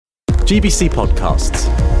GBC Podcasts.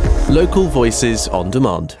 Local voices on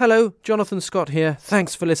demand. Hello, Jonathan Scott here.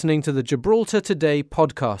 Thanks for listening to the Gibraltar Today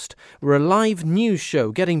podcast. We're a live news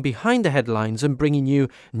show getting behind the headlines and bringing you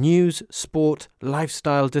news, sport,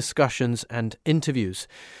 lifestyle discussions and interviews.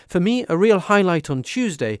 For me, a real highlight on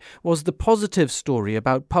Tuesday was the positive story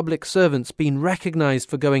about public servants being recognised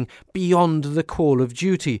for going beyond the call of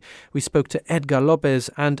duty. We spoke to Edgar Lopez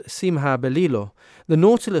and Simha Belilo. The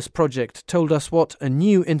Nautilus Project told us what a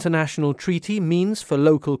new international treaty means for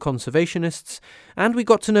local conservationists, and we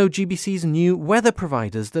got to know GBC's new weather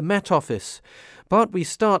providers, the Met Office. But we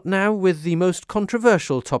start now with the most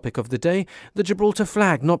controversial topic of the day, the Gibraltar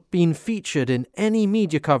flag not being featured in any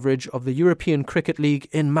media coverage of the European Cricket League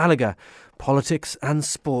in Malaga. Politics and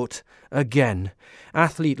sport again.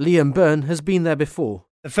 Athlete Liam Byrne has been there before.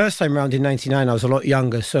 The first time round in 99 I was a lot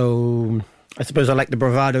younger, so I suppose I like the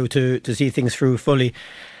bravado to see things through fully.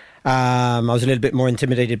 I was a little bit more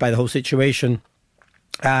intimidated by the whole situation,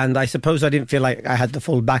 and I suppose I didn't feel like I had the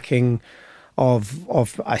full backing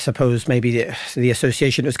of I suppose maybe the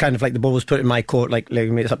association. It was kind of like the ball was put in my court, like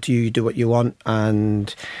it's up to you do what you want.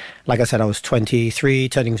 And like I said, I was 23,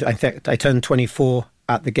 I turned 24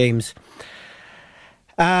 at the games.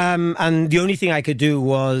 And the only thing I could do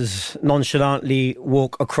was nonchalantly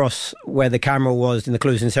walk across where the camera was in the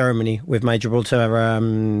closing ceremony with my Gibraltar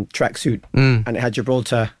tracksuit, and it had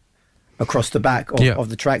Gibraltar across the back of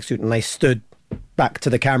the tracksuit, and I stood back to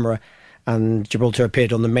the camera, and Gibraltar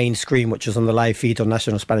appeared on the main screen, which was on the live feed on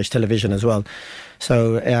National Spanish Television as well.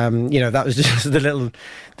 So, that was just the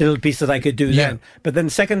little piece that I could do then. But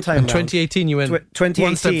then second time in 2018 you went 2018,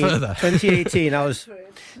 one step further. 2018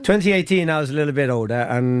 I was a little bit older,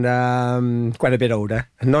 and quite a bit older,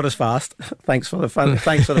 and not as fast. Thanks for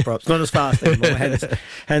the props. Not as fast anymore,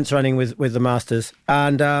 hence running with the Masters.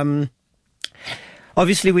 And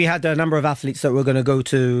obviously we had a number of athletes that were going to go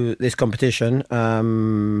to this competition,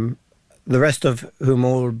 the rest of whom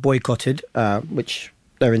all boycotted, which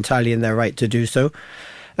they're entirely in their right to do so.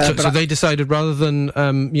 So they decided rather than,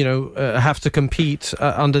 have to compete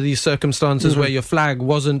under these circumstances where your flag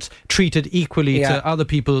wasn't treated equally to other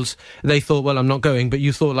people's, they thought, well, I'm not going. But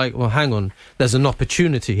you thought, like, well, hang on, there's an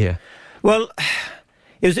opportunity here. Well,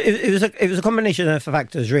 it was a combination of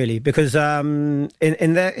factors, really, because in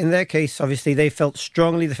their case, obviously, they felt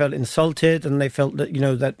strongly, they felt insulted, and they felt that,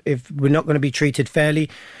 that if we're not going to be treated fairly,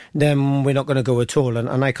 then we're not going to go at all.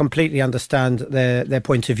 And I completely understand their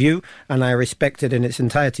point of view, and I respect it in its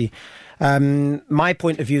entirety. My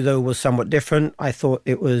point of view, though, was somewhat different. I thought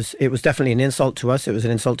it was definitely an insult to us. It was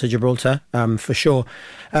an insult to Gibraltar, for sure.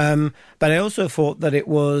 But I also thought that it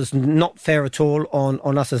was not fair at all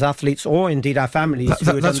on us as athletes, or indeed our families.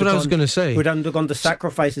 That's what I was going to say. Who'd undergone the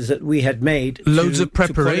sacrifices that we had made. Loads of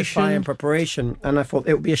preparation. And I thought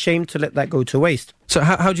it would be a shame to let that go to waste. So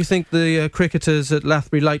how do you think the cricketers at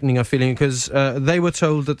Lathbury Lightning are feeling? Because they were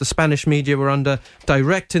told that the Spanish media were under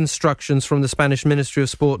direct instructions from the Spanish Ministry of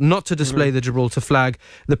Sport not to display the Gibraltar flag.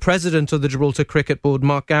 The president of the Gibraltar Cricket Board,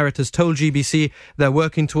 Mark Garrett, has told GBC they're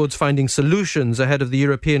working towards finding solutions ahead of the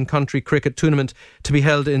European country cricket tournament to be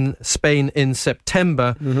held in Spain in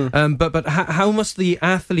September. But how must the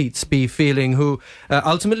athletes be feeling who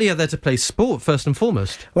ultimately are there to play sport first and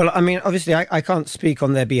foremost? Well, I mean, obviously I can't speak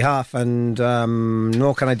on their behalf, and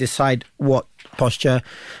nor can I decide what posture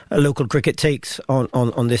local cricket takes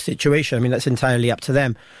on this situation. I mean, that's entirely up to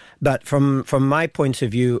them. But from my point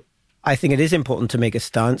of view, I think it is important to make a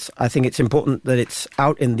stance. I think it's important that it's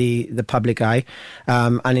out in the public eye,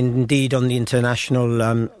 and indeed on the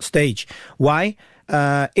international stage. Why?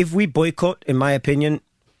 If we boycott, in my opinion,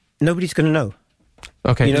 nobody's going to know.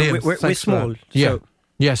 Okay, Liam, we're small.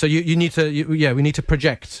 So you need to. We need to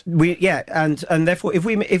project. And therefore, if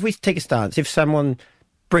we take a stance, if someone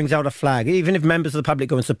brings out a flag, even if members of the public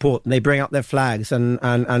go and support, and they bring out their flags,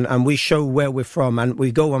 and we show where we're from, and we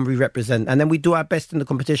go and we represent, and then we do our best in the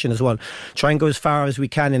competition as well, try and go as far as we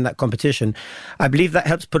can in that competition, I believe that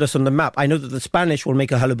helps put us on the map. I know that the Spanish will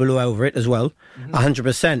make a hullabaloo over it as well,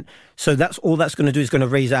 100%. So that's all that's going to do, is going to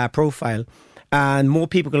raise our profile, and more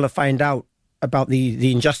people are going to find out about the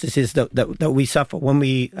injustices that we suffer when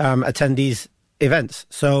we attend these events.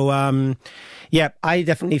 So I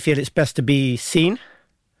definitely feel it's best to be seen.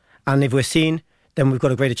 And if we're seen, then we've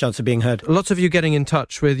got a greater chance of being heard. Lots of you getting in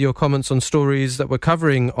touch with your comments on stories that we're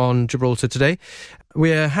covering on Gibraltar Today.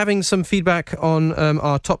 We're having some feedback on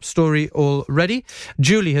our top story already.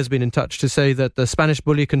 Julie has been in touch to say that the Spanish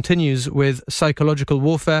bully continues with psychological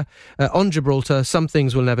warfare on Gibraltar. Some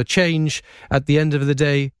things will never change. At the end of the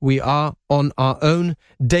day, we are on our own.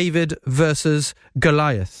 David versus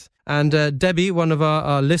Goliath. And Debbie, one of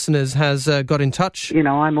our listeners, has got in touch. You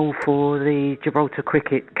know, I'm all for the Gibraltar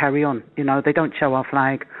cricket carry on. You know, they don't show our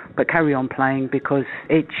flag, but carry on playing because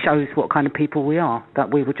it shows what kind of people we are,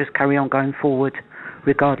 that we will just carry on going forward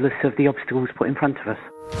regardless of the obstacles put in front of us.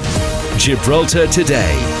 Gibraltar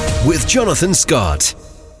Today with Jonathan Scott.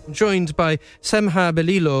 Joined by Semha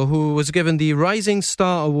Belilo, who was given the Rising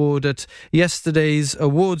Star Award at yesterday's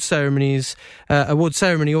award ceremony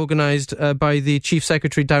organised by the Chief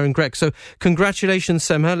Secretary Darren Grech. So congratulations,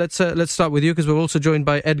 Semha. Let's start with you, because we're also joined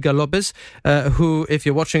by Edgar Lopez, who, if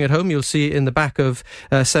you're watching at home, you'll see in the back of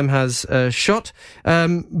Semha's shot.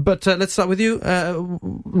 But let's start with you.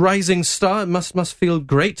 Rising Star, it must feel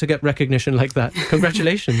great to get recognition like that.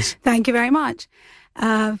 Congratulations. Thank you very much.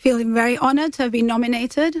 Feeling very honoured to have been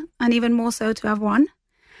nominated, and even more so to have won.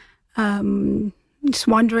 Just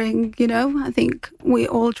wondering, I think we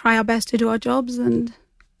all try our best to do our jobs. And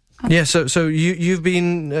yeah, so you've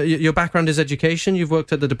been, your background is education, you've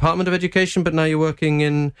worked at the Department of Education, but now you're working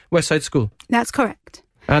in Westside School. That's correct.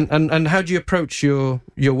 And how do you approach your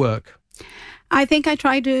work? I think I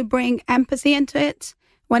try to bring empathy into it.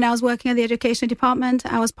 When I was working at the Education Department,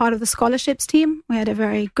 I was part of the scholarships team. We had a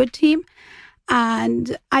very good team.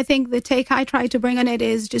 And I think the take I try to bring on it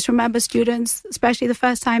is just remember students, especially the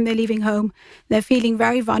first time they're leaving home, they're feeling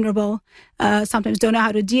very vulnerable, sometimes don't know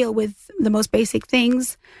how to deal with the most basic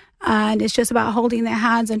things. And it's just about holding their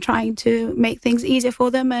hands and trying to make things easier for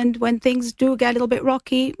them. And when things do get a little bit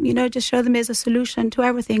rocky, just show them there's a solution to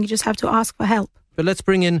everything. You just have to ask for help. But let's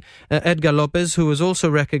bring in Edgar Lopez, who was also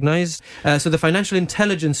recognised. So the Financial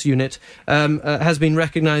Intelligence Unit has been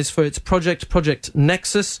recognised for its Project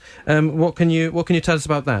Nexus. What can you tell us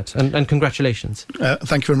about that? And congratulations.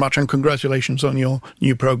 Thank you very much, and congratulations on your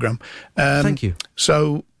new programme. Thank you.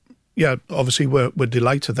 So, yeah, obviously we're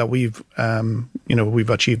delighted that we've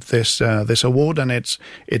achieved this award, and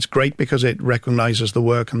it's great because it recognises the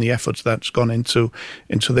work and the efforts that's gone into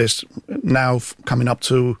this now coming up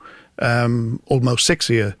to almost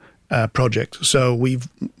 6-year project. So we've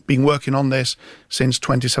been working on this since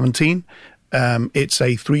 2017. It's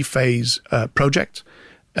a 3-phase project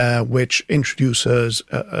which introduces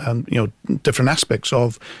different aspects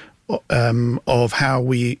of how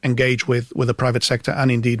we engage with the private sector and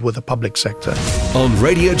indeed with the public sector. On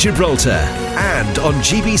Radio Gibraltar and on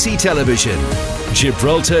GBC Television,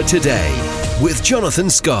 Gibraltar Today with Jonathan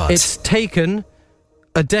Scott. It's taken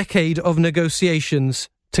a decade of negotiations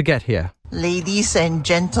to get here. Ladies and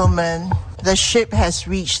gentlemen, the ship has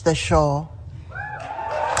reached the shore.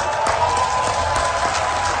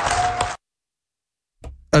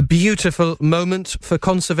 A beautiful moment for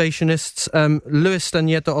conservationists. Luis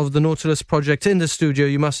Stanieta of the Nautilus Project in the studio.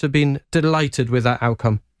 You must have been delighted with that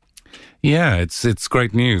outcome. Yeah, it's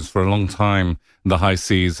great news. For a long time, the high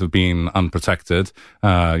seas have been unprotected.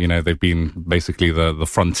 They've been basically the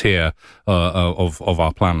frontier of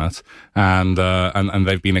our planet, and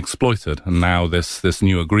they've been exploited. And now this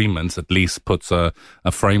new agreement at least puts a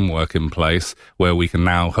framework in place where we can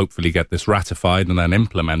now hopefully get this ratified and then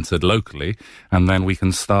implemented locally, and then we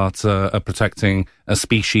can start protecting a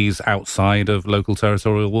species outside of local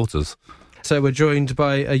territorial waters. So we're joined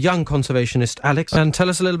by a young conservationist, Alex, and tell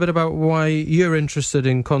us a little bit about why you're interested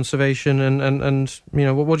in conservation and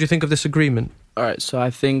what do you think of this agreement? All right, so I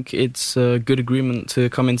think it's a good agreement to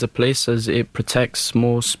come into place as it protects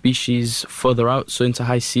more species further out, so into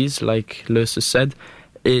high seas, like Lewis has said.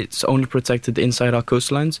 It's only protected inside our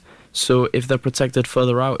coastlines, so if they're protected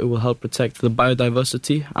further out, it will help protect the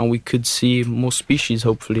biodiversity, and we could see more species,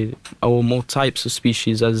 hopefully, or more types of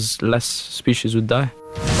species, as less species would die.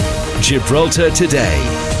 Gibraltar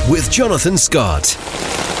Today with Jonathan Scott.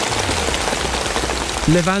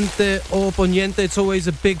 Levante or Poniente, it's always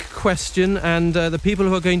a big question, and the people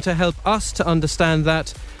who are going to help us to understand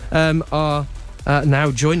that are now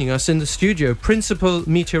joining us in the studio. Principal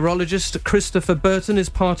meteorologist Christopher Burton is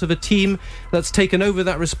part of a team that's taken over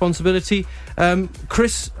that responsibility.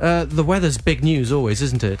 Chris, the weather's big news always,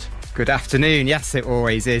 isn't it? Good afternoon. Yes, it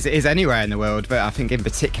always is. It is anywhere in the world, but I think in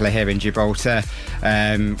particular here in Gibraltar,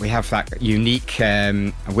 we have that unique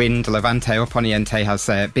wind. Levante or Poniente has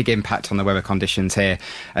a big impact on the weather conditions here,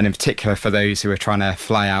 and in particular for those who are trying to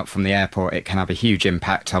fly out from the airport, it can have a huge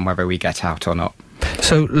impact on whether we get out or not.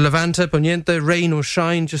 So Levante, Poniente, rain or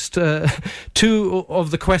shine, just two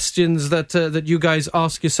of the questions that you guys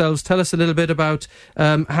ask yourselves. Tell us a little bit about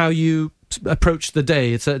how you approach the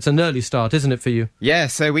day? It's an early start, isn't it, for you? Yeah,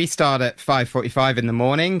 so we start at 5:45 in the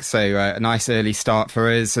morning, so a nice early start for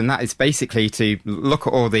us, and that is basically to look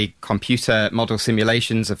at all the computer model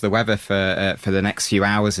simulations of the weather for the next few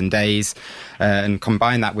hours and days, and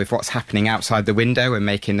combine that with what's happening outside the window and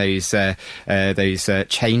making those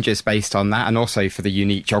changes based on that, and also for the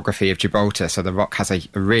unique geography of Gibraltar. So the rock has a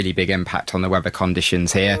really big impact on the weather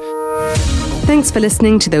conditions here. Thanks for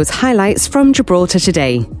listening to those highlights from Gibraltar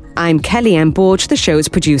Today. I'm Kelly M. Borge, the show's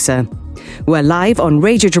producer. We're live on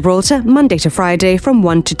Radio Gibraltar Monday to Friday from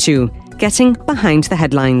 1 to 2, getting behind the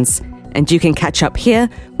headlines. And you can catch up here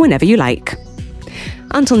whenever you like.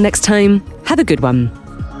 Until next time, have a good one.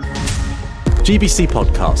 GBC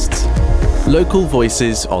Podcasts. Local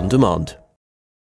voices on demand.